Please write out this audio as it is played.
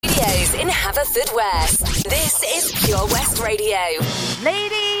Haverfordwest. This is Pure West Radio.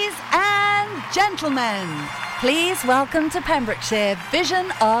 Ladies and gentlemen, please welcome to Pembrokeshire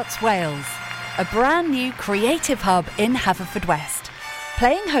Vision Arts Wales, a brand new creative hub in Haverfordwest,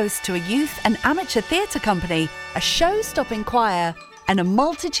 playing host to a youth and amateur theatre company, a show-stopping choir, and a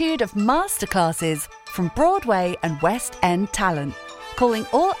multitude of masterclasses from Broadway and West End talent, calling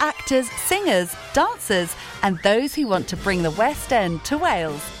all actors, singers, dancers, and those who want to bring the West End to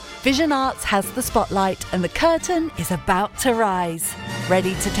Wales. Vision Arts has the spotlight and the curtain is about to rise.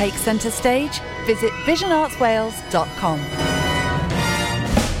 Ready to take centre stage? Visit visionartswales.com.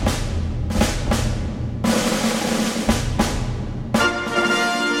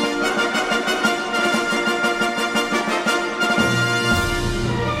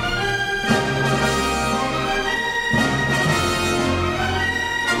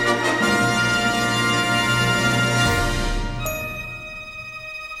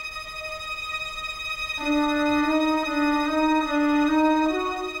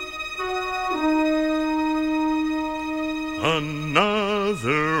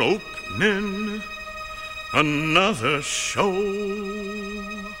 Another opening, another show.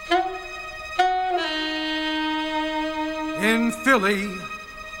 In Philly,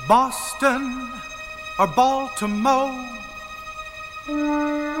 Boston, or Baltimore,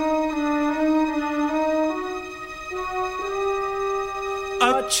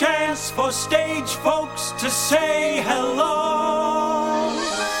 a chance for stage folks to say hello.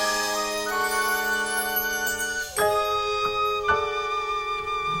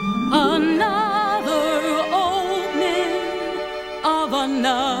 Another opening of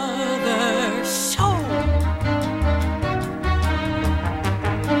another show.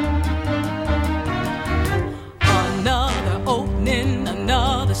 Another opening,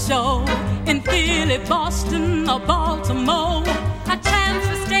 another show. In Philly, Boston, or Baltimore. A chance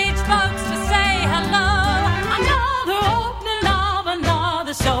for stage folks to say hello. Another opening of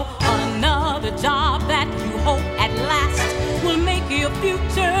another show. Another job that you hope at last will make your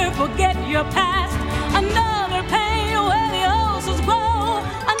future forget your past. Another pain where the ulcers grow.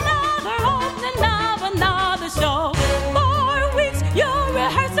 Another opening of another show. 4 weeks you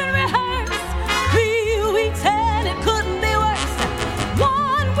rehearse and rehearse. 3 weeks and it couldn't be worse.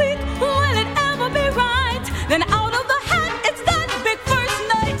 1 week, will it ever be right? Then out of the hat it's that big first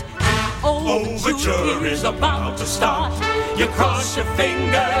night. Overture is about to start. You cross your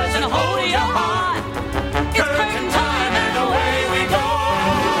fingers and hold your heart. It's curtain time and away we go.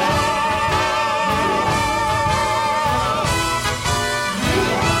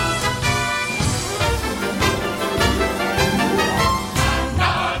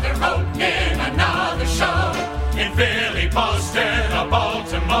 Another opening, another show. In Philly, Boston, or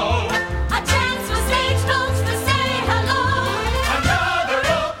Baltimore. A chance for stage folks to say hello. Another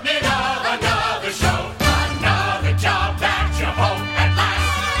opening of another show. Another job that you hope at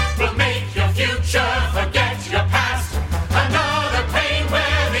last will make your future forget your past. Another pain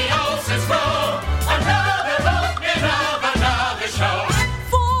where the ulcers grow. Another opening of another show.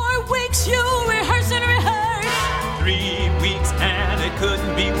 4 weeks you rehearse and rehearse. 3 weeks and it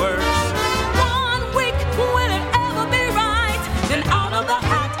couldn't be worse. 1 week, will it ever be right? Then out of the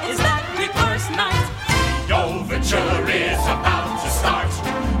hat is that big first night. The overture is about to start.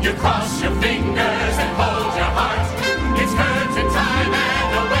 You cross your fingers and hold your heart. It's curtain time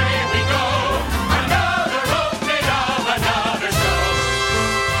and away we go. Another opening of another show.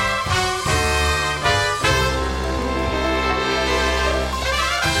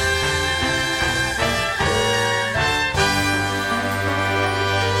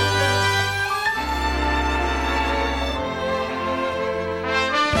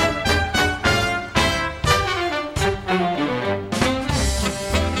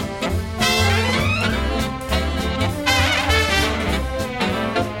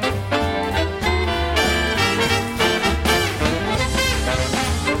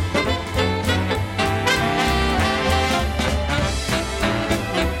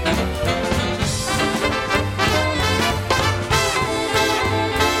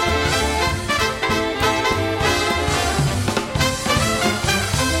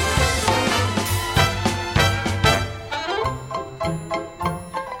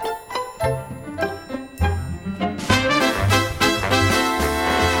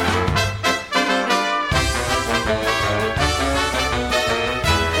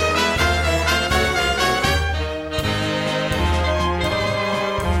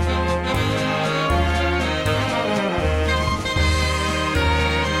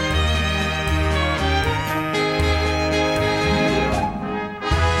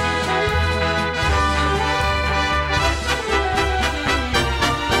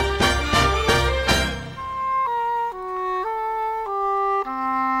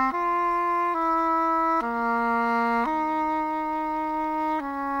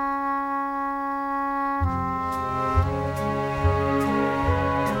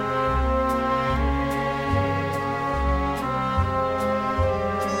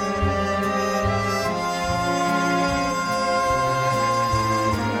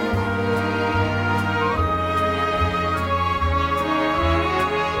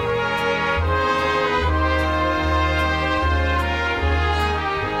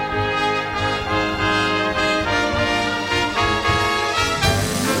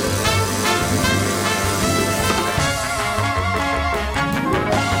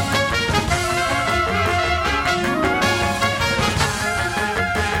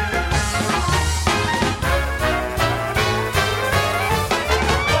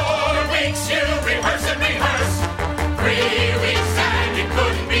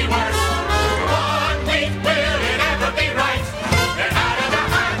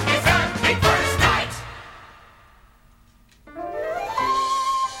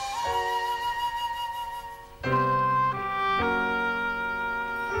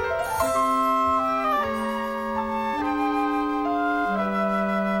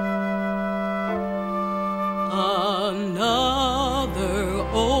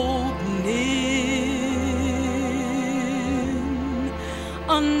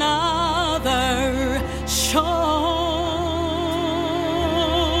 another show.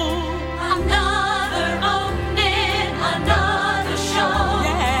 Another opening, another show.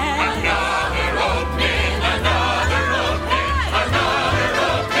 Yeah. Another opening, another opening, another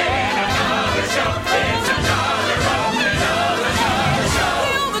opening, another show. It's another opening, another show.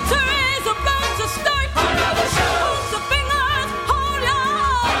 The overture is about to start. Another show. The fingers hold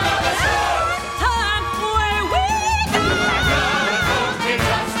on. Another show. Time where we go. Another opening,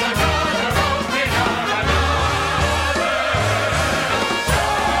 just another opening of another.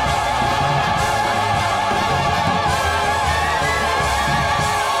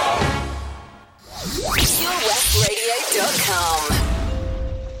 PureWestRadio.com.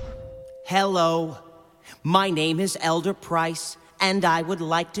 Hello, my name is Elder Price, and I would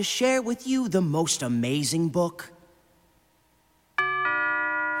like to share with you the most amazing book.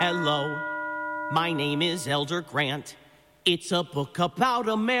 Hello, my name is Elder Grant. It's a book about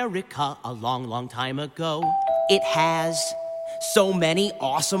America a long, long time ago. It has so many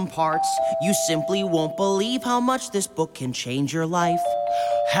awesome parts, you simply won't believe how much this book can change your life.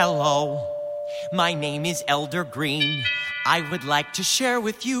 Hello, my name is Elder Green. I would like to share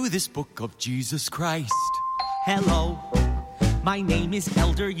with you this book of Jesus Christ. Hello, My name is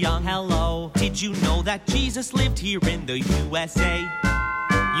Elder Young. hello. Did you know that Jesus lived here in the USA?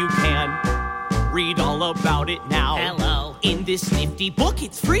 You can read all about it now. Hello. In this nifty book,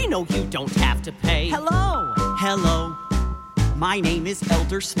 it's free. No, you don't have to pay. Hello. Hello, my name is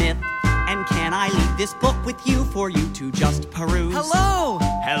Elder Smith, and can I leave this book with you for you to just peruse? Hello.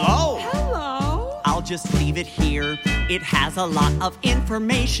 Hello. I'll just leave it here. It has a lot of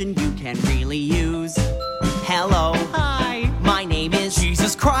information you can really use. Hello. Hi, My name is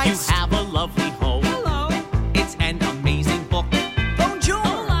Jesus Christ. You have a lovely home. hello. It's an amazing book. Bonjour.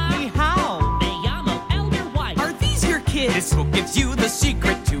 Ni hao. Me llamo Elder White. Are these your kids? This book gives you the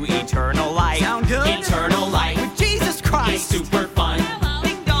secret to eternal life. Sound good? Eternal life. With Jesus It's Christ. super fun.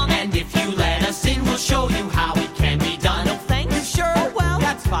 Ding dong. And if you let us in, we'll show you how it can be done. No, thank you. Sure, well,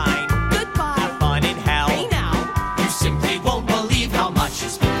 That's fine. goodbye. Have fun in hell. Hey now. You simply won't believe how much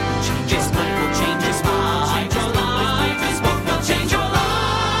this book will change. This book will change your life. This book will change your life.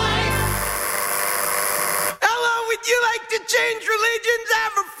 Hello, would you like to change religions? I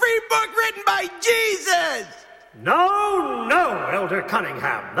have a free book written by Jesus. No, no, Elder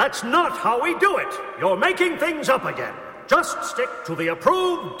Cunningham. That's not how we do it. You're making things up again. Just stick to the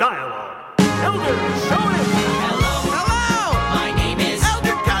approved dialogue. Elder, show him. Hello. My name is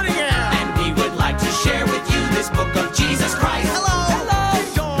Elder Cunningham. and we would like to share with you this book of Jesus Christ. Hello.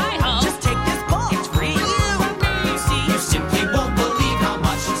 Just take this book. It's free. You see, you simply won't believe how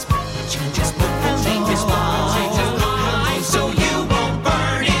much this book will change. This book will change his life. So you won't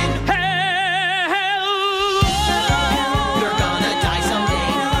burn in hell. You're gonna die someday,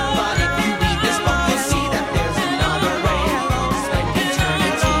 but if you read this book, you'll see that there's another way. Spend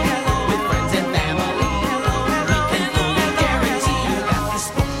eternity with friends and family. We can fully guarantee you that this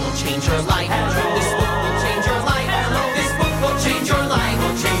book will change your life. This book will change your life. This book will change your life.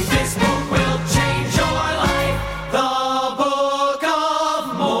 This book will change your life. The Book of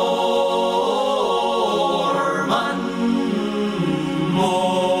Mormon.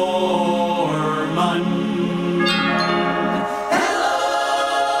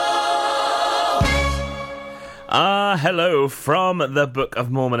 Hello from the Book of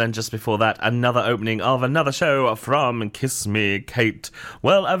Mormon, and just before that, another opening of another show from Kiss Me, Kate.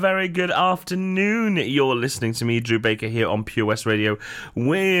 Well, a very good afternoon. You're listening to me, Drew Baker, here on Pure West Radio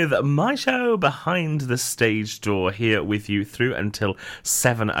with my show Behind the Stage Door, here with you through until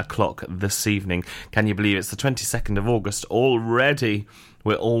 7 o'clock this evening. Can you believe it's the 22nd of August already?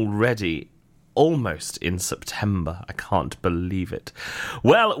 We're already almost in September. I can't believe it.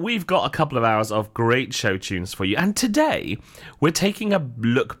 Well, we've got a couple of hours of great show tunes for you, and today we're taking a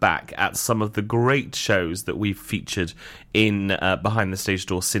look back at some of the great shows that we've featured in Behind the Stage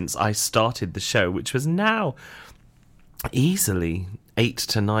Door since I started the show, which was now easily 8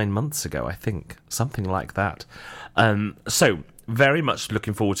 to 9 months ago, I think, something like that. So very much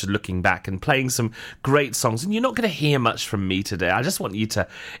looking forward to looking back and playing some great songs. And you're not going to hear much from me today. I just want you to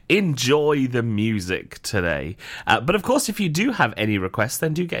enjoy the music today. But of course, if you do have any requests,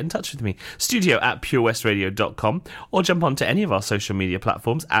 then do get in touch with me. studio@purewestradio.com, or jump onto any of our social media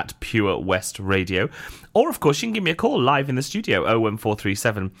platforms at Pure West Radio. Or, of course, you can give me a call live in the studio,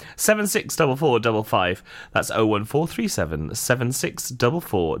 01437 764455. That's 01437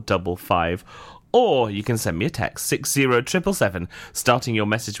 764455. Or you can send me a text, 60777, starting your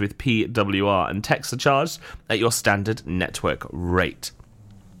message with PWR, and texts are charged at your standard network rate.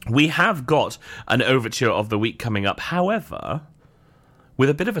 We have got an overture of the week coming up. However, with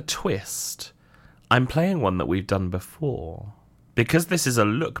a bit of a twist. I'm playing one that we've done before. Because this is a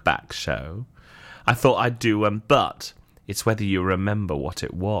look-back show, I thought I'd do but it's whether you remember what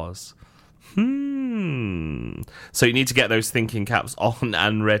it was. So you need to get those thinking caps on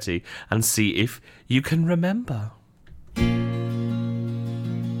and ready and see if you can remember. I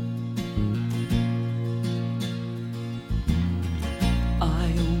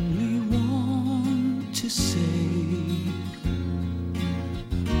only want to say,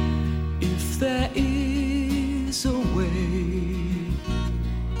 if there is a way,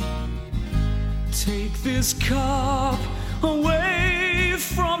 take this cup away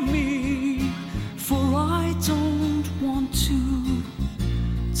from me, for I don't want to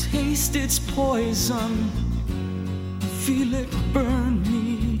taste its poison, feel it burn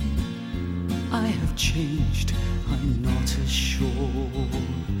me. I have changed, I'm not as sure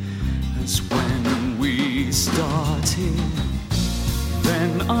as when we started.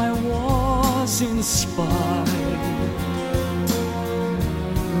 Then I was inspired.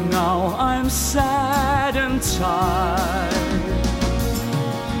 Now I'm sad and tired.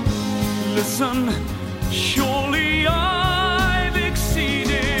 Listen, surely I've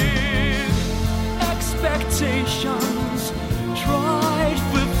exceeded expectations. Tried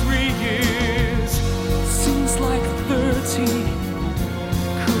for 3 years, seems like 30.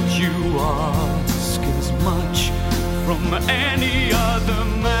 Could you ask as much from any other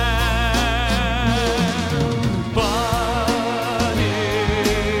man? But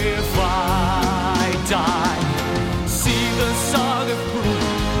if I die, see the saga through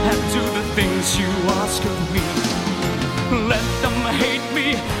and do the things you ask of me. Let them hate me,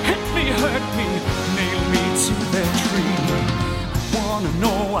 hurt me, nail me to their tree. I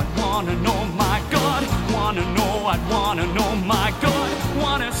wanna know, my God. Wanna know, I'd wanna know, my God.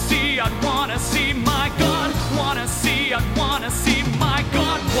 Wanna see, I'd wanna see, my God. Wanna see, I'd wanna see, my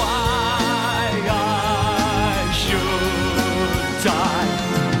God. Why I should die?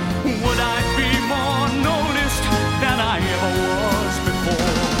 Would I be more noticed than I ever was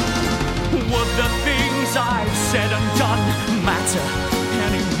before? Would the things I've said and done matter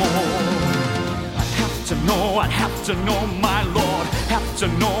anymore? I'd have to know, my Lord. Have to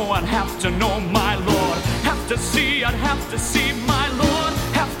know, I'd have to know, my Lord. Have to see, I'd have to see, my Lord.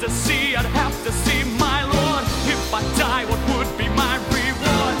 Have to see, I'd have to see, my Lord. If I die, what would be my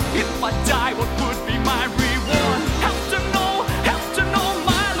reward? If I die, what would be my reward? Have to know,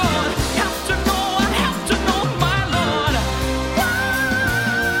 my Lord. Have to know, I'd have to know, my Lord. Why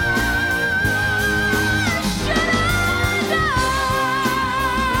should I die?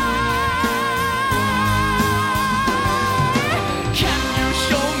 Can you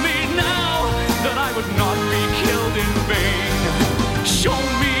show me now that I would not be killed in vain? Show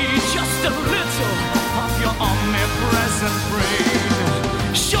me just a little of your omnipresent brain.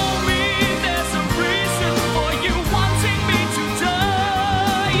 Show me there's a reason for you wanting me to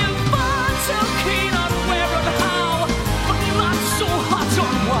die. You are too keen on where and how, but not so hot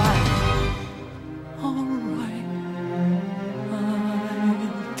on why. Alright,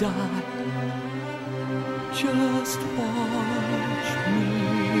 I'll die. Just watch me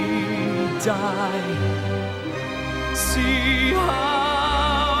die. See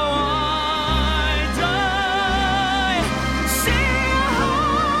how I die. See how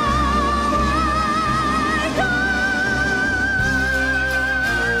I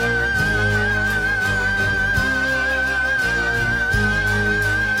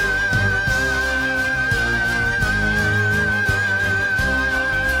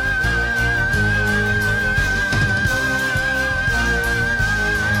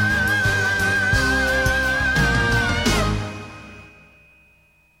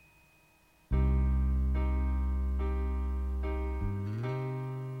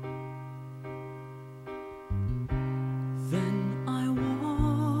Then I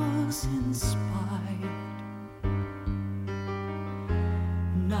was inspired.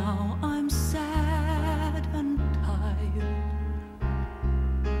 Now I'm sad and tired.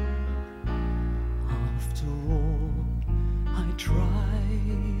 After all, I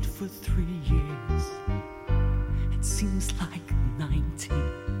tried for 3 years. It seems like 90.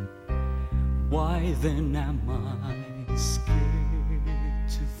 Why then am I scared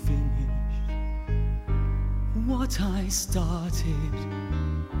to finish what I started?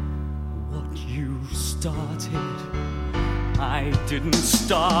 What you started, I didn't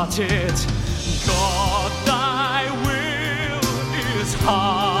start it. God, thy will is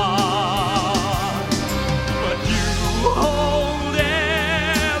hard, but you hold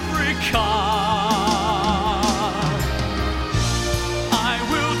every card. I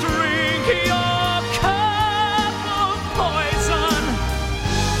will drink your cup of poison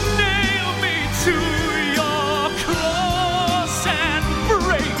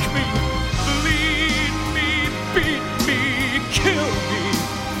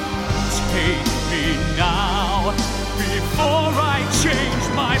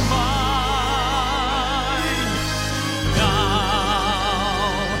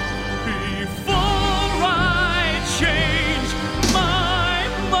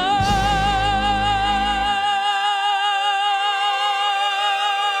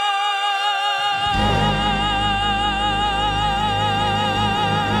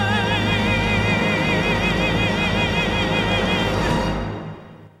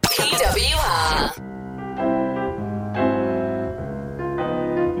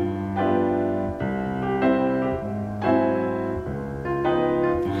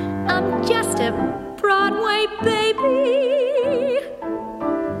a Broadway baby,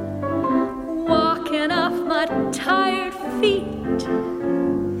 walking off my tired feet,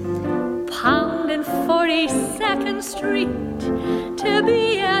 pounding 42nd Street to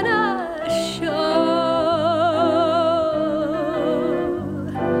be in a show.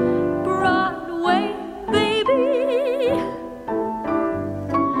 Broadway baby,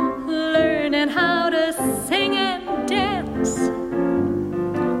 learning how to sing and dance,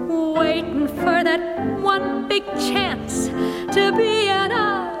 waiting for that one big chance to be in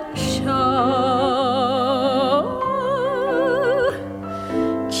a show.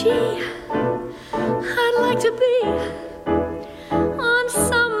 Gee, I'd like to be on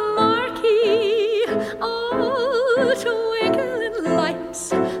some marquee, oh, twinkling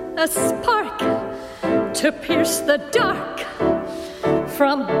lights, a spark to pierce the dark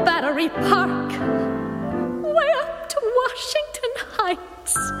from Battery Park way up to Washington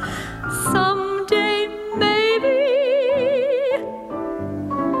Heights. Someday, maybe,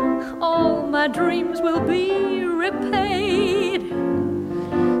 all my dreams will be repaid.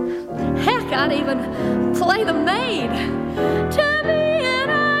 Heck, I'd even play the maid to be in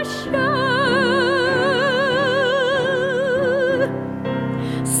a show.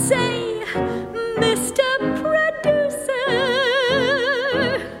 Say, Mr. Producer,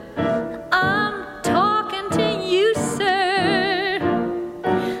 I'm talking to you, sir.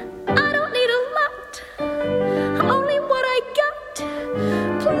 I don't need a lot, only what I got,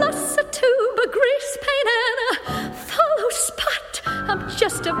 plus a tube of grease paint and a follow spot. I'm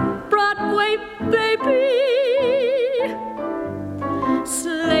just a Broadway baby,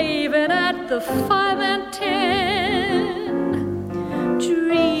 slaving at the 5 and 10,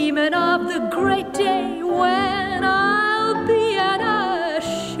 dreaming of the great day when I'll be at a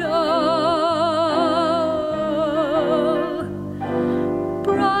show.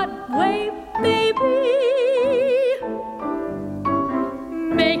 Broadway baby,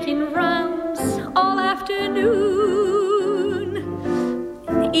 making rounds all afternoon,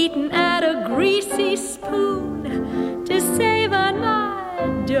 eating at a greasy spoon to save on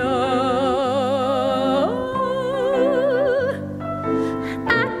my dough.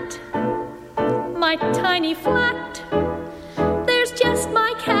 At my tiny flat, there's just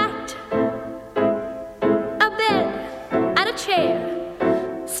my cat, a bed and a chair.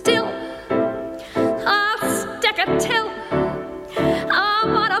 Still, I'll stick a till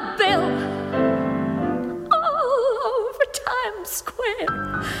I'm on a bill all over Times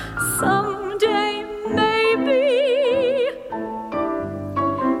Square. Someday, maybe,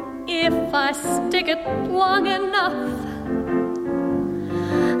 if I stick it long enough,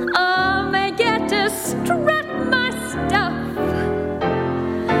 I may get to strut my stuff,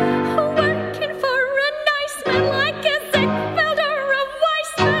 working for a nice man like a Ziegfeld or a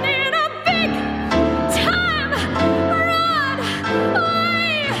Weissman in a big time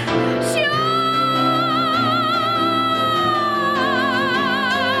Broadway show.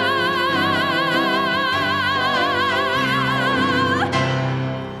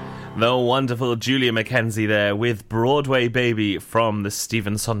 The wonderful Julia Mackenzie there with Broadway Baby from the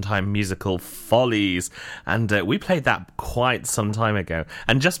Stephen Sondheim musical Follies. And we played that quite some time ago.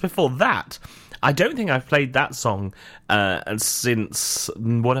 And just before that, I don't think I've played that song since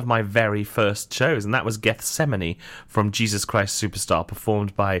one of my very first shows, and that was Gethsemane from Jesus Christ Superstar,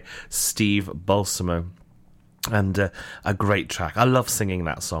 performed by Steve Balsamo. And a great track. I love singing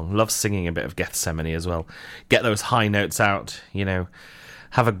that song. Love singing a bit of Gethsemane as well. Get those high notes out, you know.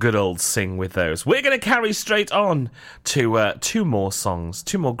 Have a good old sing with those. We're going to carry straight on to two more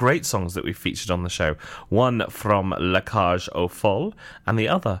great songs that we've featured on the show. One from La Cage aux Folles and the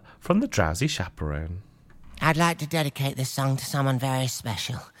other from The Drowsy Chaperone. I'd like to dedicate this song to someone very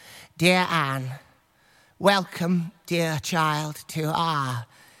special. Dear Anne, welcome, dear child, to our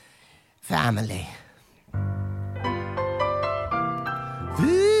family.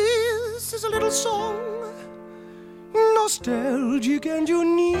 This is a little song, nostalgic and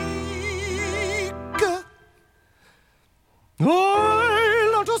unique.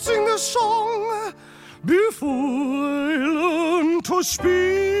 I love to sing this song before I learn to speak.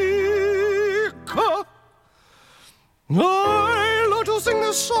 I love to sing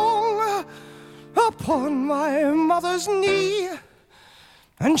this song upon my mother's knee,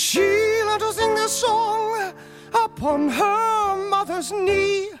 and she loved to sing this song upon her mother's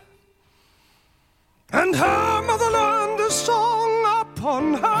knee. And her mother learned this song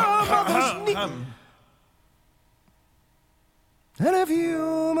upon her mother's knee. And if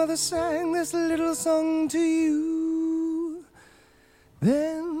your mother sang this little song to you,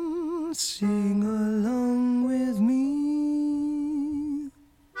 then sing along with me.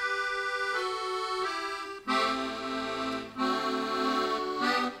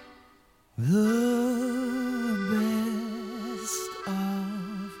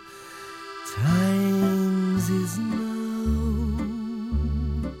 times is now.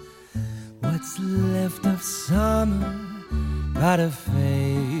 What's left of summer but a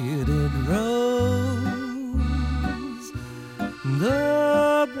faded rose.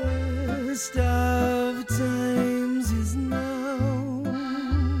 The best of times is now.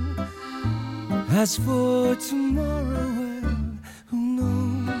 As for tomorrow, well, who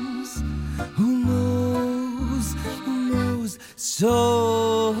knows, who knows, who knows.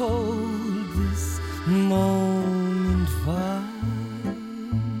 So hold this moment fast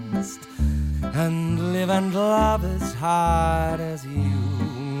and live and love as hard as you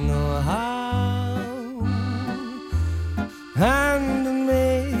know how, and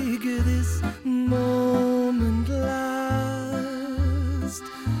make this moment last,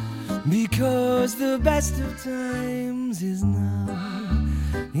 because the best of times is now,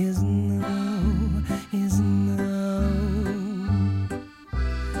 is now, is now.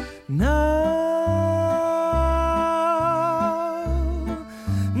 Now,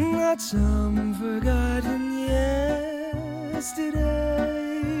 not some forgotten yesterday.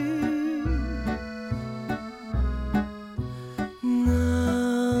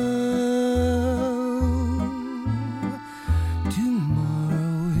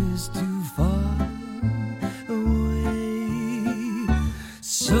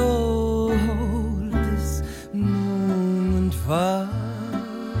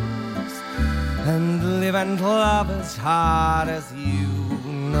 And love as hard as you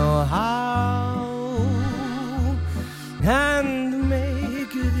know how, and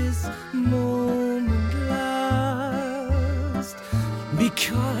make this moment last,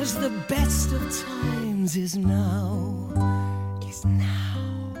 because the best of times is now, is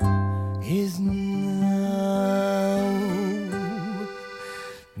now, is now.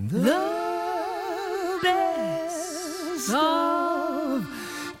 The best of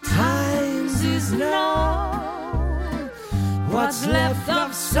times is now. What's left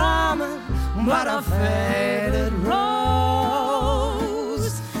of summer but a faded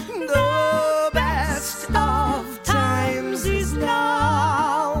rose. The best of times is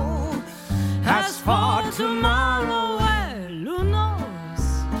now. As for tomorrow, well, who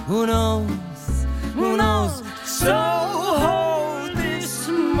knows? Who knows? Who knows? So hold this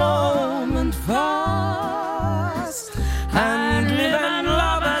moment fast and live and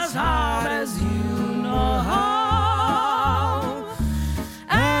love as hard as you know how.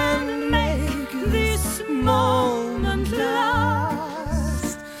 Moment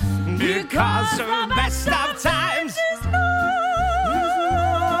last, because the best of times is now,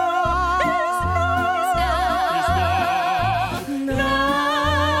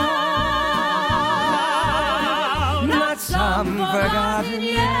 not some forgotten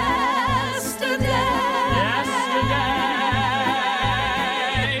yesterday.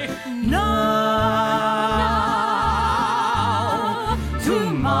 No,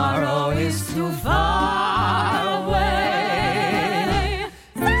 tomorrow is too far.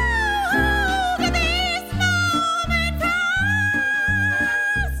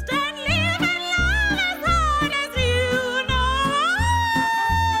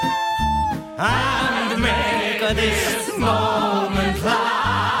 This moment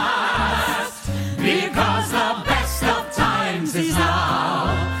last, because the best of times is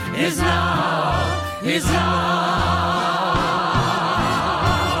now, is now, is now.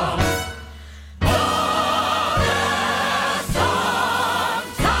 The best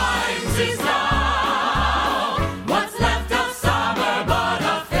of times is now. What's left of summer but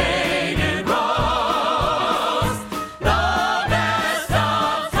a faded rose. The best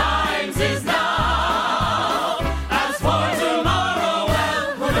of times is now.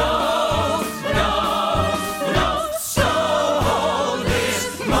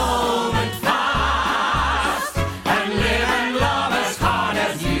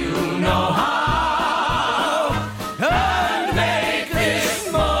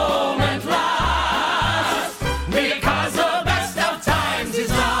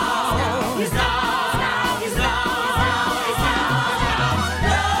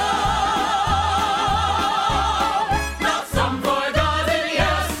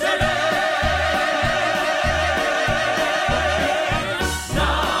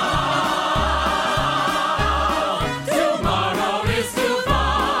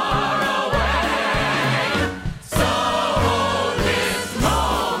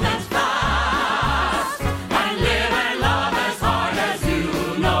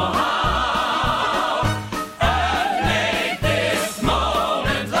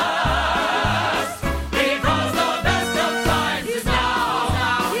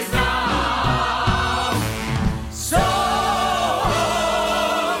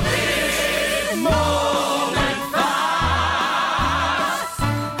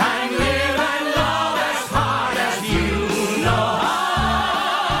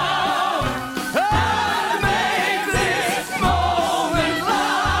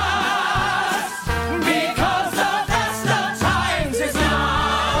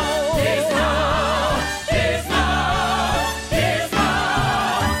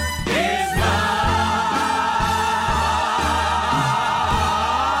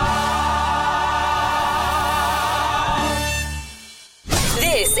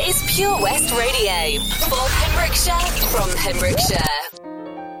 Pure West Radio. For Pembrokeshire, from Pembrokeshire.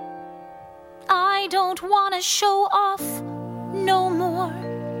 I don't want to show off no more.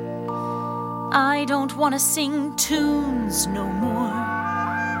 I don't want to sing tunes no more.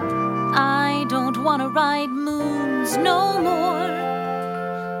 I don't want to ride moons no more.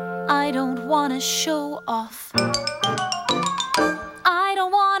 I don't want to show off. I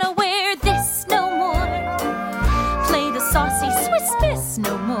don't want to wear this no more. Play the saucy Swiss Miss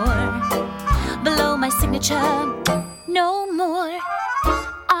no more. Below my signature no more.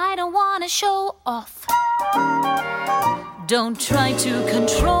 I don't want to show off. Don't try to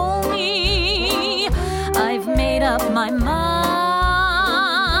control me. I've made up my mind,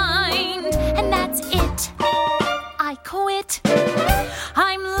 and that's it. I quit.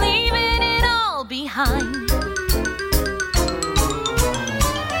 I'm leaving it all behind.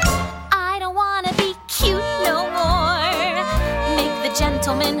 I don't want to be cute no more. Make the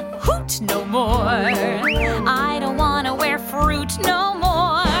gentleman hoot no more. I don't want to wear fruit no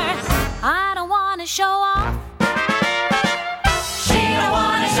more. I don't want to show off. She don't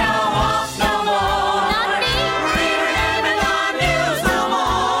wanna show off no more. Not me. Read her name in the news no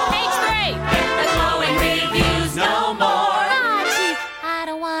more. Page 3. Get the glowing reviews no more. I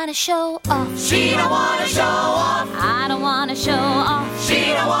don't want to show off. She don't wanna show off. I don't want to show off.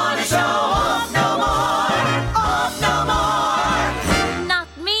 She don't wanna show off no more. Off no more. Not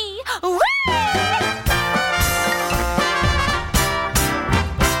me.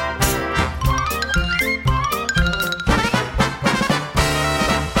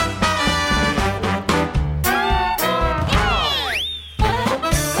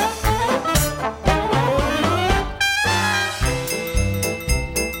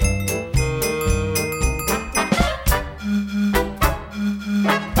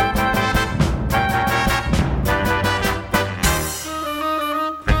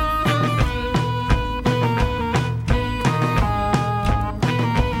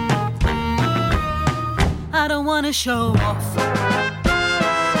 I don't want to show off.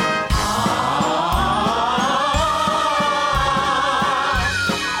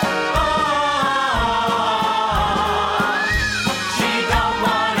 She don't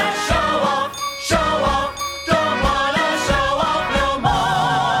wanna show off, don't wanna show off no more.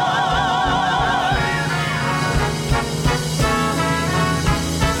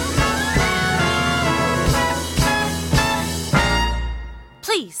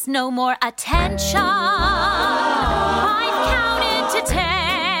 Please, no more attention. I've counted to 10,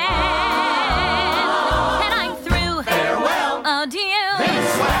 and I'm through. Farewell. Adieu. Been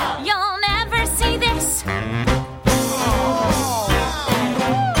swell. You'll never see this.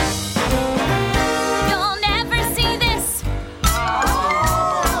 You'll never see this.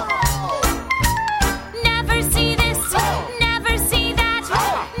 Never see this. Never see that.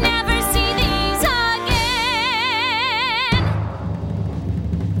 Never see these again.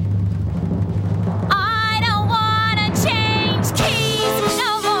 I don't want to change keys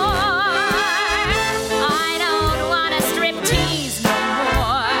no more. I don't want to strip tease no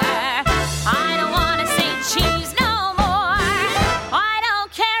more. I don't want to say cheese no more. I don't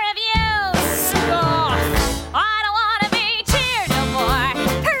care if you scoff. I don't want to be cheered no more.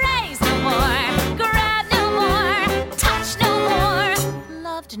 Praise no more. Grab no more. Touch no more.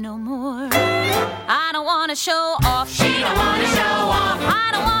 Loved no more. I don't want to show off. She don't wanna show off.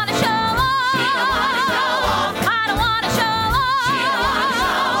 I don't want to show off. She don't wanna show off. I don't want to show off. She don't wanna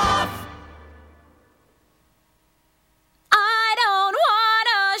show off. I don't want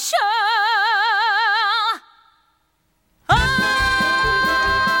to show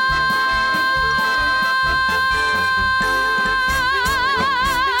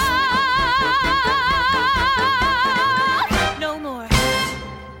off. No more.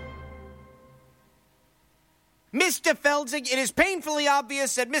 Mr. Feldzig, it is painfully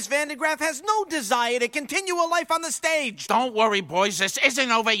obvious that Miss Vandegraff has no desire to continue her life on the stage. Don't worry, boys. This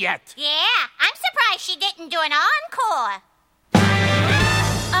isn't over yet. Yeah, I'm surprised she didn't do an encore.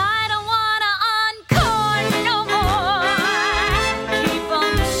 I don't want to encore no more. Keep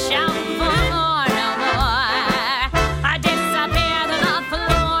on shouting for more no more. I disappear to the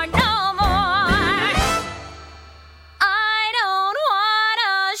floor no more. I don't want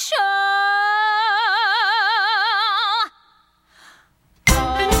to show.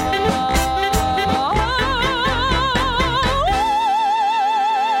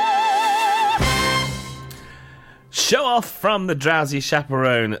 Show Off from the Drowsy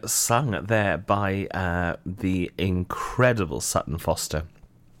Chaperone, sung there by the incredible Sutton Foster,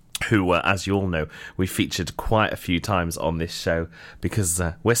 who, as you all know, we featured quite a few times on this show because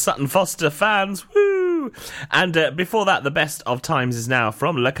we're Sutton Foster fans. Woo! you. And before that, The Best of Times is now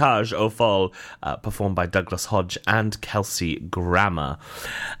from La Cage aux Folles, performed by Douglas Hodge and Kelsey Grammer.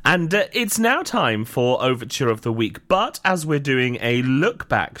 And it's now time for Overture of the Week, but as we're doing a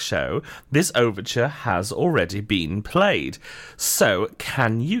look-back show, this overture has already been played. So,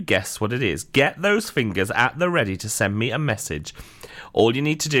 can you guess what it is? Get those fingers at the ready to send me a message. All you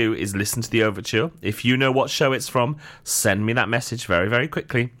need to do is listen to the overture. If you know what show it's from, send me that message very, very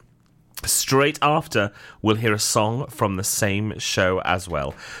quickly. Straight after, we'll hear a song from the same show as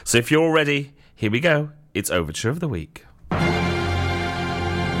well. So if you're all ready, here we go. It's Overture of the Week.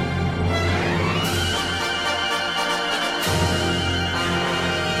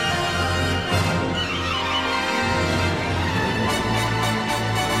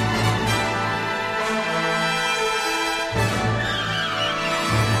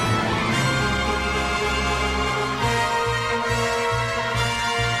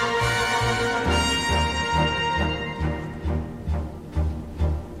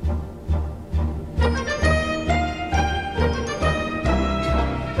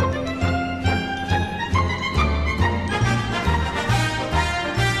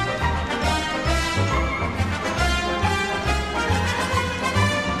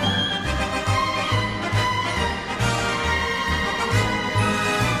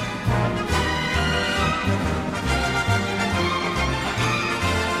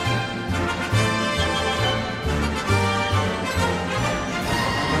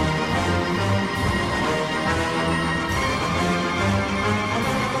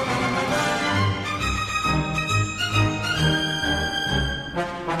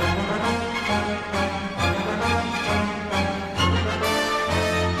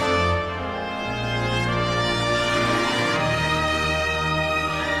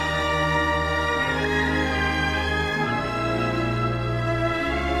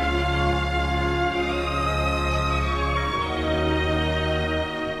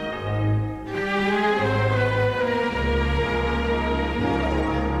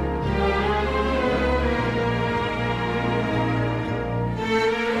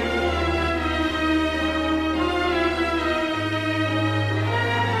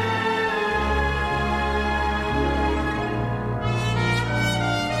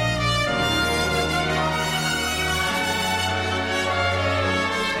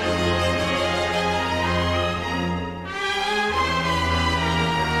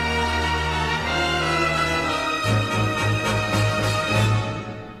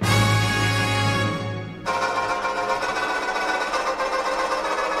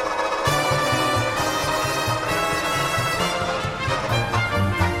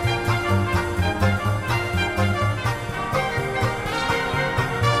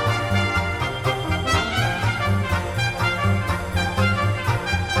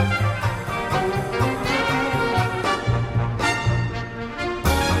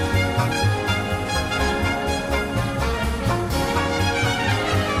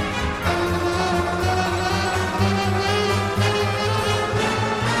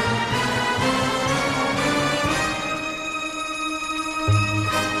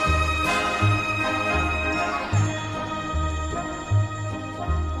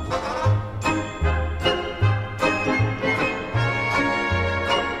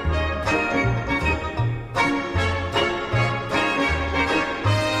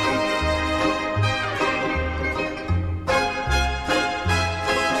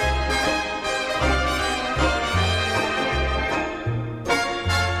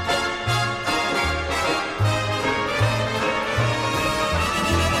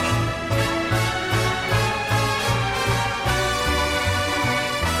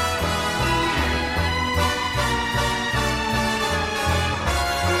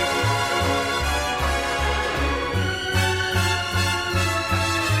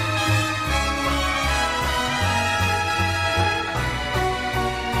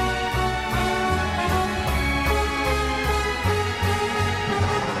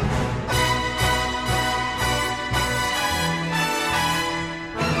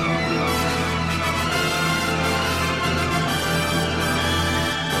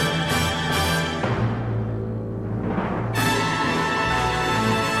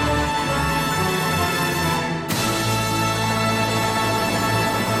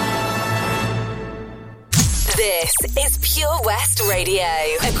 This is Pure West Radio.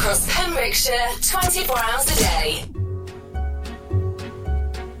 Across Pembrokeshire, 24 hours a day.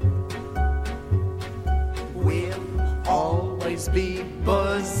 We'll always be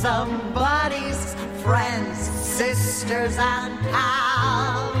bosom buddies, friends, sisters, and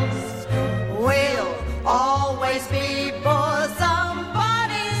pals. We'll always be bosom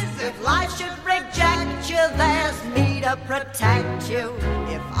buddies if life should reject to protect you.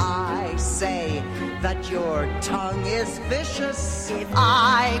 If I say that your tongue is vicious, if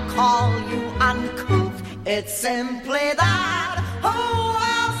I call you uncouth, it's simply that. Who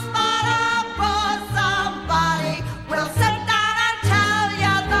else but a somebody will sit down and tell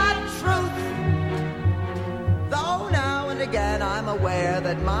you the truth? Though now and again I'm aware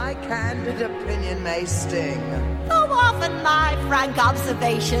that my candid opinion may sting, though often my frank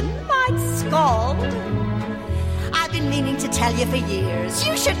observation might scald. I've been meaning to tell you for years,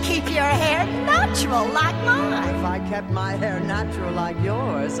 you should keep your hair natural like mine. If I kept my hair natural like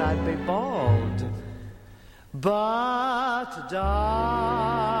yours, I'd be bald. But,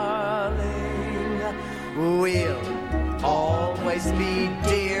 darling, we'll always be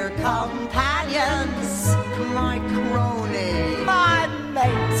dear companions, my crony, my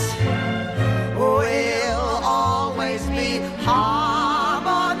mate. We'll always be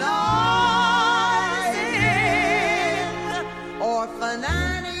harmonizing. Orphan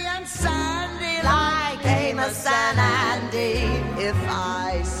Annie and Sandy, like Amos and Andy. If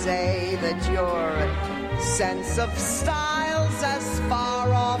I say that your sense of style's as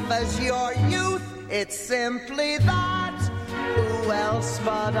far off as your youth, it's simply that. Who else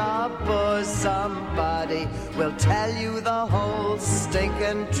but a somebody will tell you the whole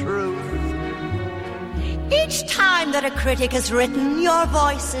stinking truth? Each time that a critic has written, your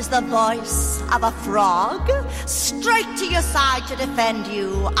voice is the voice of a frog. Straight to your side to defend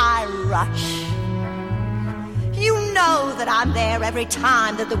you, I rush. You know that I'm there every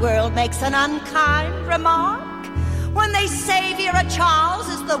time that the world makes an unkind remark. When they say Vera Charles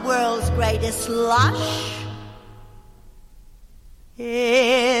is the world's greatest lush.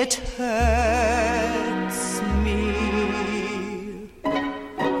 It hurts me.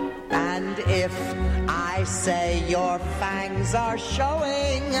 And if I say your fangs are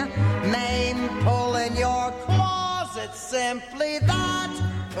showing, maim pull in your claws, it's simply that.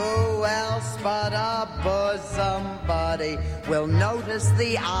 Who else but a bosom buddy will notice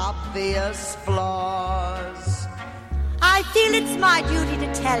the obvious flaws? I feel it's my duty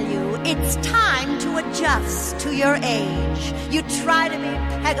to tell you it's time to adjust to your age. You try to be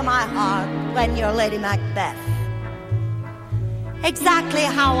peg of my heart when you're Lady Macbeth. Exactly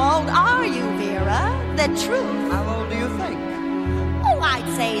how old are you, Vera? The truth. How old do you think? Oh, I'd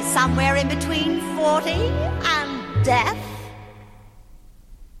say somewhere in between 40 and death.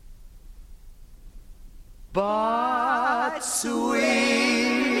 But, sweetie,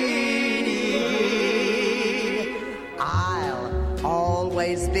 I'll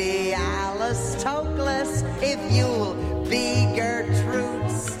always be Alice Toklas if you'll be Gertrude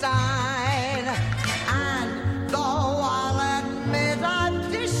Stein. And though I'll admit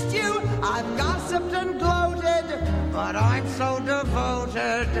I've dished you, I've gossiped and gloated, but I'm so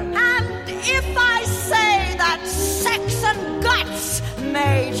devoted. And if I say that sex and guts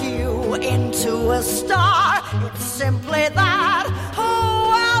made you into a star, it's simply that. Who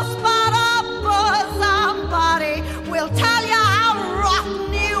else but a somebody will tell you how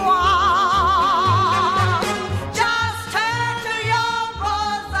rotten you are? Just turn to your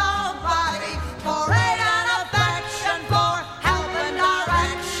somebody for aid and affection, for help and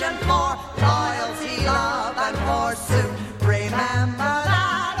direction, for loyalty, love, and forsooth. Remember that.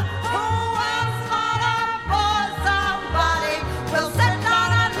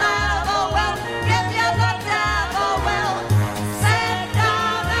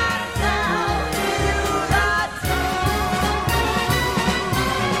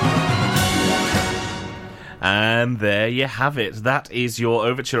 And there you have it. That is your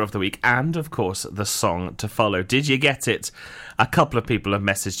overture of the week and, of course, the song to follow. Did you get it? A couple of people have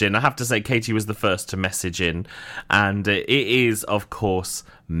messaged in. I have to say Katie was the first to message in. And it is, of course,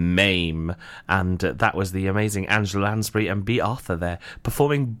 Maim. And that was the amazing Angela Lansbury and B. Arthur there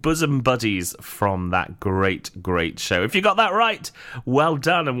performing Bosom Buddies from that great, great show. If you got that right, well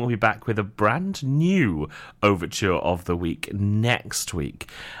done. And we'll be back with a brand new overture of the week next week.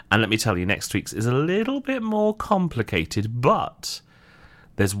 And let me tell you, next week's is a little bit more complicated, but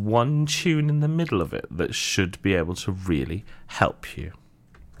there's one tune in the middle of it that should be able to really help you.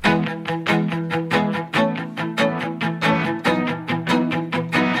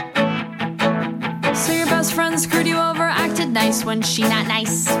 So your best friend screwed you over, acted nice when she not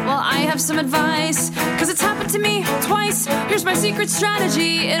nice. Well, I have some advice, cause it's happened to me twice. Here's my secret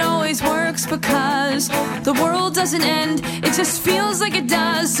strategy, it always works because the world doesn't end, it just feels like it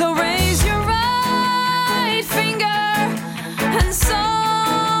does. So raise your right finger and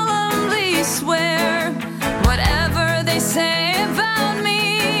solemnly swear whatever they say about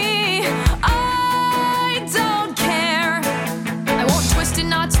me, I don't care. I won't twist in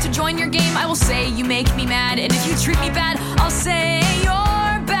knots to join your game, I will say you make me mad. And if you treat me bad, I'll say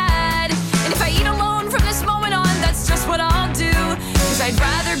you're bad. And if I eat alone from this moment on, that's just what I'll do. 'Cause I'd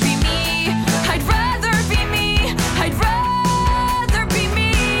rather be me, I'd rather be me, I'd rather be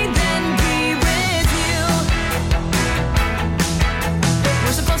me than be with you.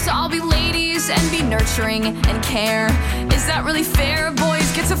 We're supposed to all be ladies and be nurturing and care. Is that really fair?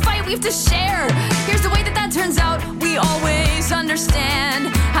 Boys get to fight, we have to share. Here's the way that turns out. We always understand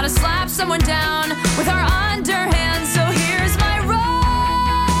how to slap someone down with our underhand. So here's my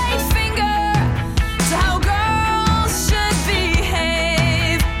right finger to how girls should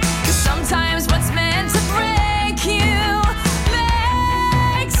behave. 'Cause sometimes what's meant to break you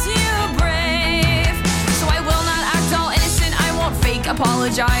makes you brave. So I will not act all innocent, I won't fake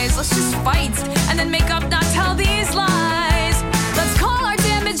apologize. Let's just fight and then make up, not tell these lies. Let's call our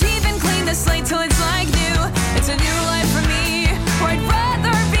damage even, clean the slate till it's like new. It's a new life for me, where I'd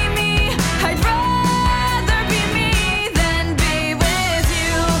rather be me, I'd rather be me than be with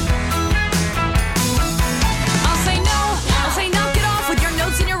you. I'll say knock it off with your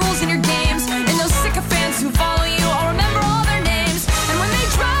notes and your rules and your games. And those sycophants who follow you, I'll remember all their names. And when they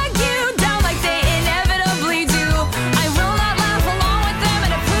drag you down like they inevitably do, I will not laugh along with them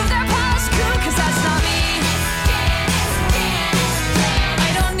and approve their past coup, 'cause that's not me. I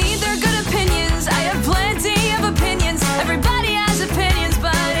don't need their good opinions, I have plenty of opinions. Everybody has opinions,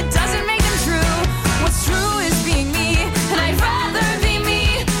 but it doesn't make them true. What's true is being me, and I'd rather be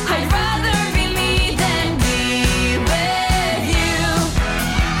me, I'd rather be me than be with you.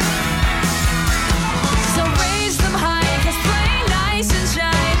 So raise them high, 'cause playing nice and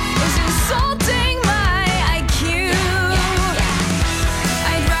shy is insulting my IQ.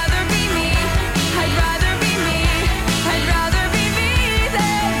 I'd rather be me, I'd rather be me, I'd rather be me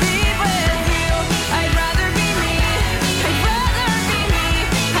than be with you. I'd rather be me, I'd rather be me,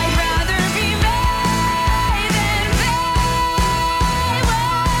 I'd rather be me than be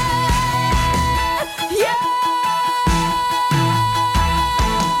with you.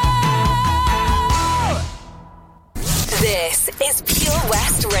 This is Pure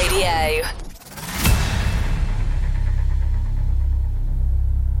West Radio.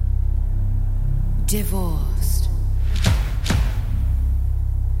 Divorced,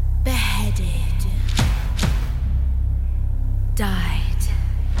 beheaded, died.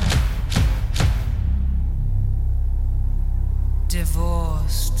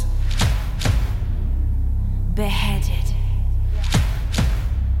 Divorced, beheaded,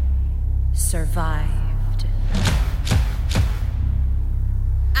 survived.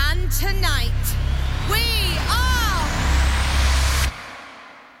 And tonight, we are...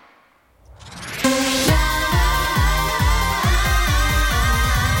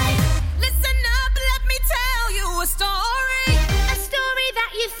 Listen up, let me tell you a story. A story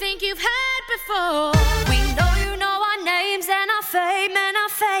that you think you've heard before. We know you know our names and our fame and our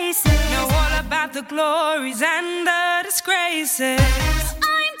faces. Know all about the glories and the disgraces.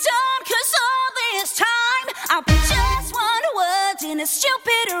 I'm done 'cause all this time I've been just one word in a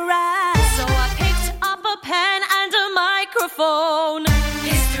stupid rhyme. So I picked up a pen and a microphone.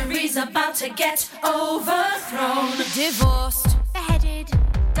 History's about to get overthrown. Divorced, Beheaded,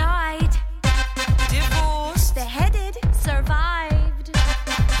 died. divorced, Beheaded, survived.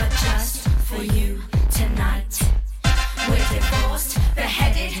 but just for you tonight. We're divorced,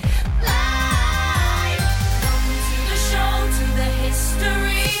 beheaded, Live. Welcome to the show, to the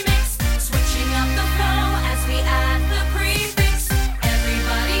history mix. Switching up the flow as we add the prefix.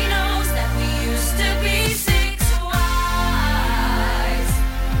 Everybody knows that we used to be 6 wives.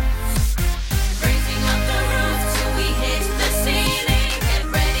 Raising up the roof till we hit the ceiling. Get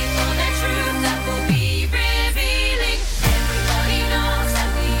ready for the truth that will be revealing. Everybody knows that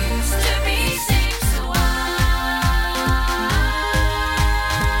we used to be 6 wives.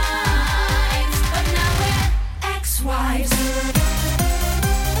 But now we're ex-wives.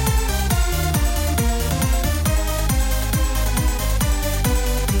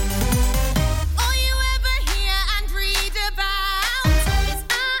 All you ever hear and read about is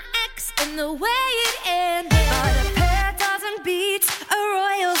our ex and the way it ended. But a pair doesn't beat a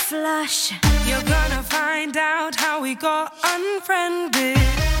royal flush. You're gonna find out how we got unfriended.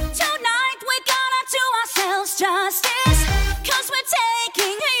 Tonight we're gonna do ourselves justice, 'cause we're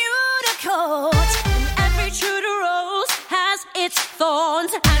taking you to court. And every true to rose has its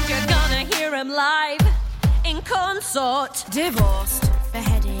thorns, and you're gonna hear him live in consort. Divorced,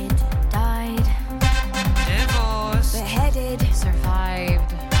 Beheaded, died. Divorced, Beheaded,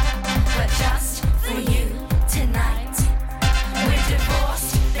 survived. but just for you tonight. We're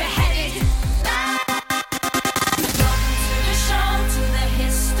divorced, beheaded. Welcome to the show, to the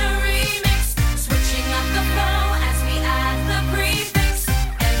history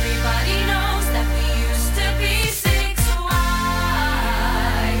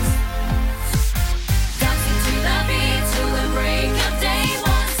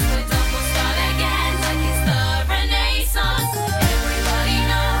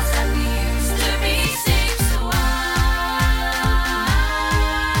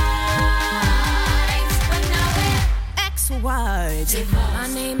My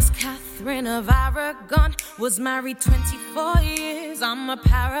name's Catherine of Aragon. Was married 24 years. I'm a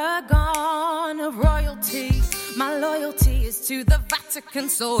paragon of royalty. My loyalty is to the Vatican.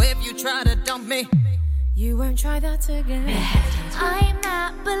 So if you try to dump me, you won't try that again. I'm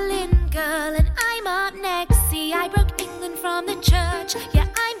that Boleyn girl and I'm up next. See, I broke England from the church. Yeah,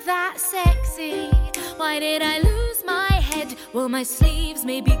 I'm that sexy. Why did I lose my head? Well, my sleeves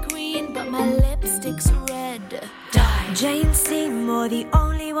may be green, but my lipstick's red. Die. Jane Seymour, the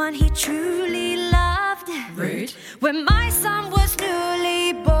only one he truly loved. Rude. When my son was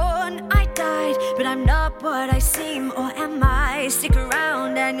newly born, I died, but I'm not what I seem, or am I? Stick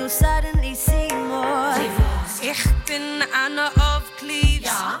around and you'll suddenly see more. Divorce. Ich bin Anna of Cleves.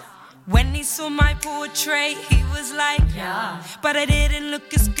 Yeah. When he saw my portrait, he was like, yeah, but I didn't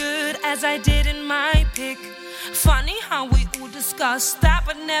look as good as I did in my pic. Funny how we all discussed that,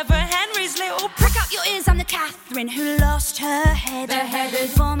 but never Henry's little prick out your ears. I'm the Catherine who lost her head.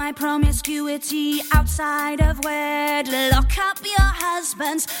 Beheaded for my promiscuity outside of wed. Lock up your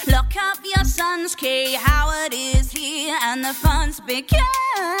husbands, lock up your sons. Kay Howard is here and the fun's began.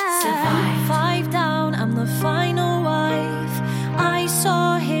 Survive. 5 down, I'm the final wife. I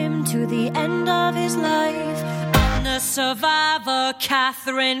saw him to the end of his life. I'm the survivor,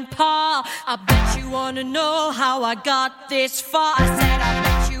 Catherine Parr. I bet you wanna know how I got this far. I said I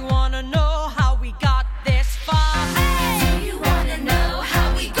bet you wanna know how we got this far. Hey! Do you wanna know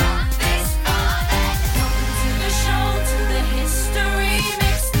how we got this far? Welcome to the show, to the history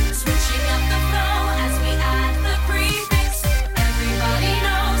mix. Switching up the flow as we add the prefix. Everybody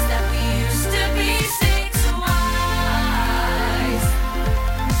knows that we used to be 6 wives.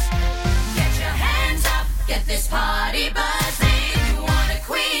 Get your hands up, get this party buzzing. You want a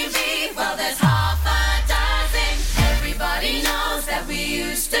queen bee? Well, there's half a dozen. Everybody knows that we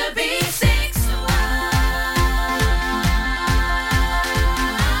used to be 6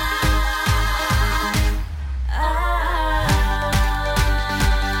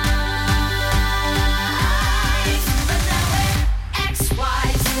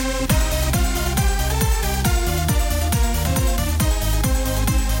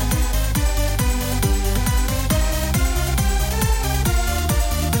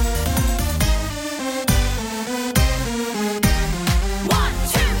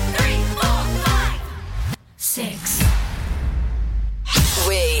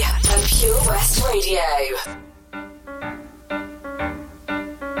 We are Pure West Radio.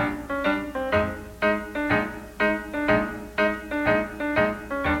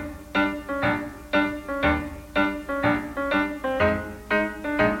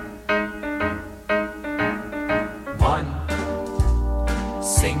 One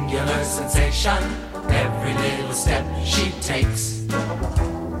singular sensation, every little step she takes.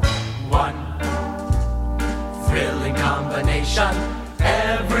 One thrilling combination,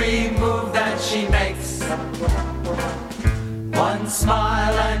 every move that she makes. One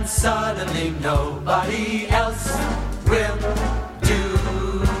smile and suddenly nobody else will do.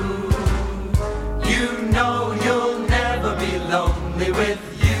 You know you'll never be lonely with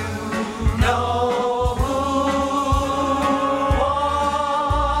you. No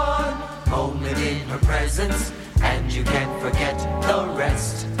one moment in her presence, and you can't forget the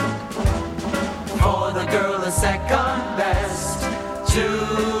rest. For the girl is second best to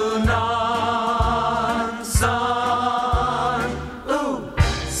none. Son, ooh,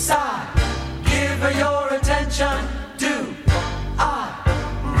 sigh, give her your attention. Do I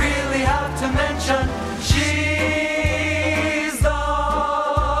really have to mention she's the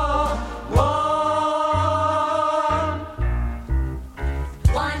one?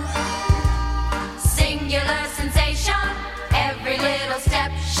 One singular sensation, every little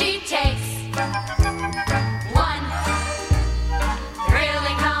step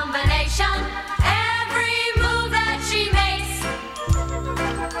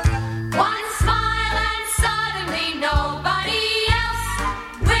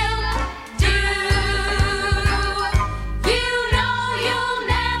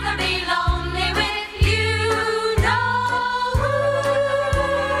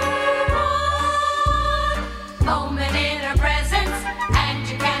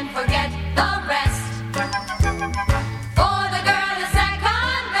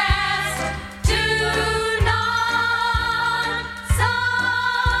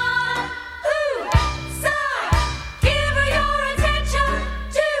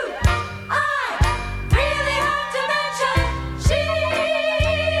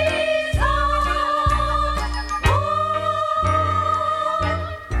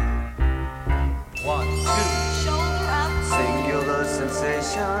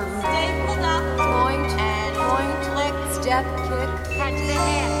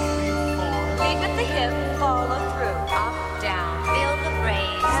hip, follow through. Up, down, feel the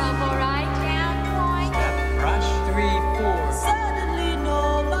breeze. Elbow right, down, point. Step, brush. 3, 4. Suddenly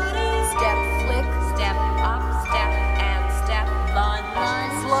nobody. Step, flick, step, up, step, and step.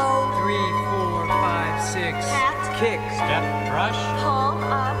 Lunge, slow. 3, 4, 5, 6. Cat. Kick. Step, brush. Palm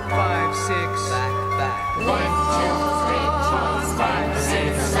up. 5, 6. Back, back. 1, 2, 3, 4, 5,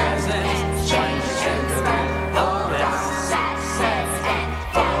 6, 7, 8, change, the rest.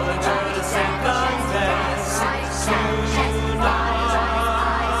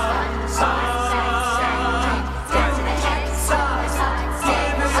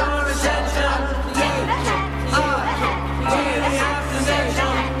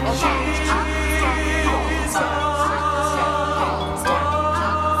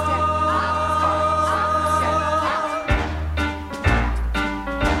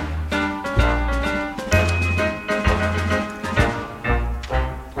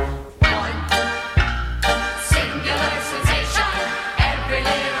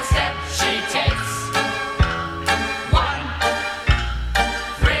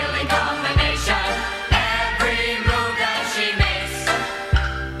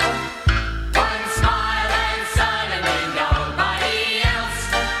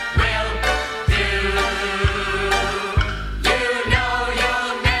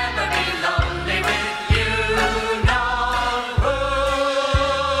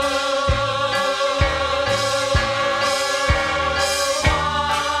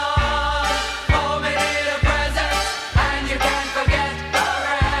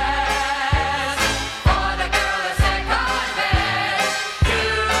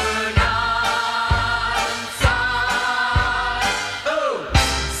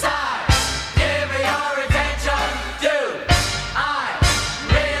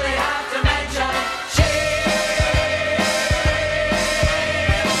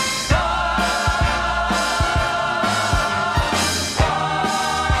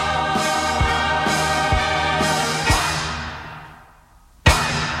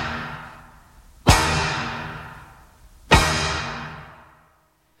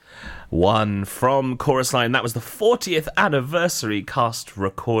 One from Chorus Line. That was the 40th anniversary cast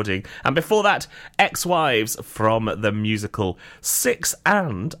recording. And before that, Ex-Wives from the musical 6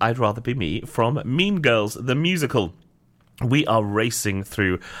 and I'd Rather Be Me from Mean Girls, the musical. We are racing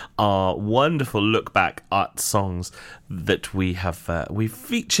through our wonderful look back at songs that we've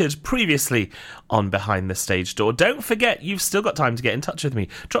featured previously on Behind the Stage Door. Don't forget, you've still got time to get in touch with me.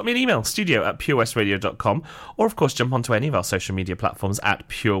 Drop me an email, studio@purewestradio.com, or of course jump onto any of our social media platforms at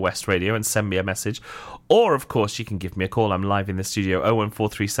Pure West Radio and send me a message. Or of course you can give me a call. I'm live in the studio,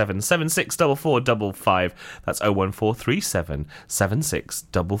 01437 764455. That's 01437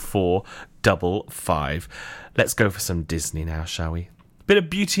 764455. Let's go for some Disney now, shall we? Bit of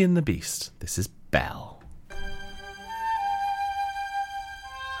Beauty and the Beast. This is Belle.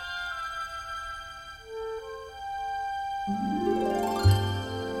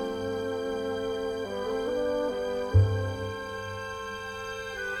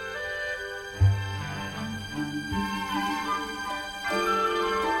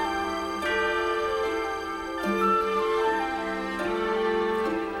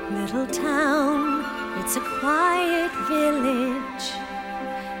 Little town, it's a quiet village.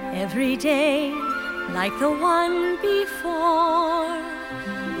 Every day, like the one before.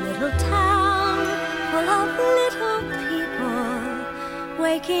 Little town, full of little people,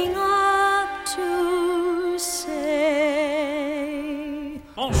 waking up to say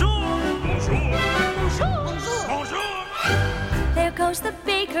Bonjour! Bonjour! Bonjour! Bonjour! Bonjour! There goes the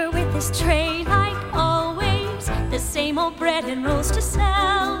baker with his tray, like always. The same old bread and rolls to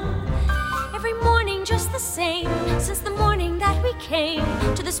sell. Every morning just the same, since the morning that we came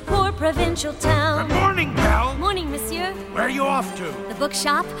to this poor provincial town. Good morning, Belle. Morning, monsieur. Where are you off to? The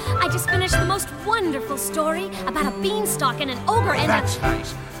bookshop. I just finished the most wonderful story about a beanstalk and an ogre and That's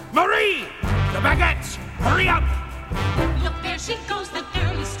nice. Marie! The baguettes! Hurry up! Look, there she goes, the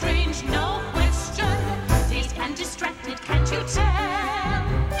girl is strange, no question. Dazed and distracted, can't you tell?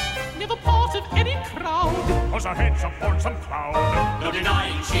 Never part of any crowd. Cause her head's upon some cloud. No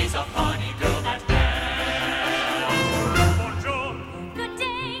denying she's a funny girl, that Belle. Bonjour! Good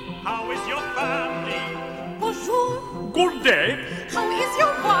day! How is your family? Bonjour. Good day! How is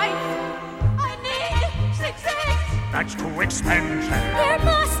your wife? I need 6 eggs. That's too expensive. There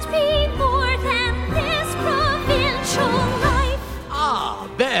must be more than this provincial life. Ah,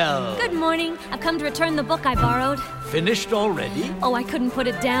 Belle. Good morning. I've come to return the book I borrowed. Finished already? Oh, I couldn't put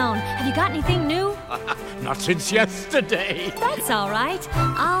it down. Have you got anything new? Not since yesterday. That's all right.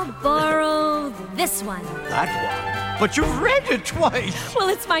 I'll borrow this one. That but you've read it twice. Well,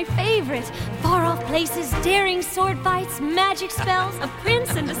 it's my favorite. Far-off places, daring sword fights, magic spells, a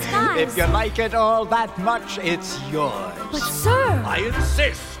prince in disguise. If you like it all that much, it's yours. But, sir... I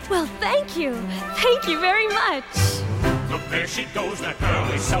insist. Well, thank you. Thank you very much. Look, there she goes, that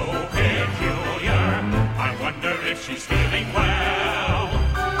girl is so peculiar. I wonder if she's feeling well.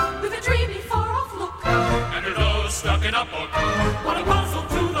 With a dreamy far-off look, and her nose stuck in a book. What a puzzle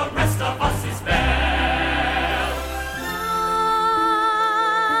to the rest of us is Belle.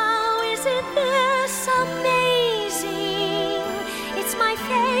 Oh, isn't this amazing? It's my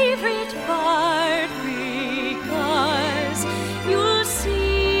favorite part because you'll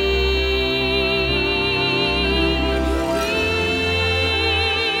see.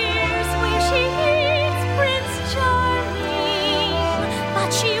 Here's where she meets Prince Charming, but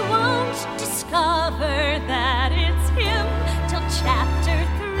she won't discover that it's him till chapter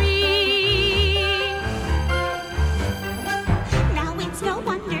 3. Now it's no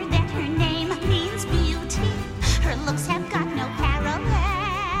wonder that her name means beauty. Her looks have got no parallel.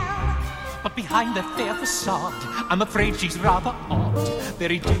 But behind that fair facade, I'm afraid she's rather odd.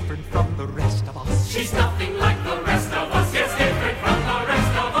 Very different from the rest of us. She's nothing like the rest of us. Yes, different from the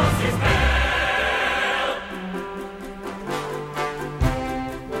rest of us is Belle.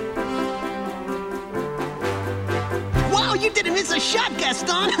 Wow, you didn't miss a shot,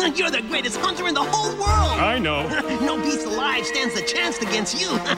 Gaston. You're the greatest hunter in the whole world. I know. No beast alive stands a chance against you.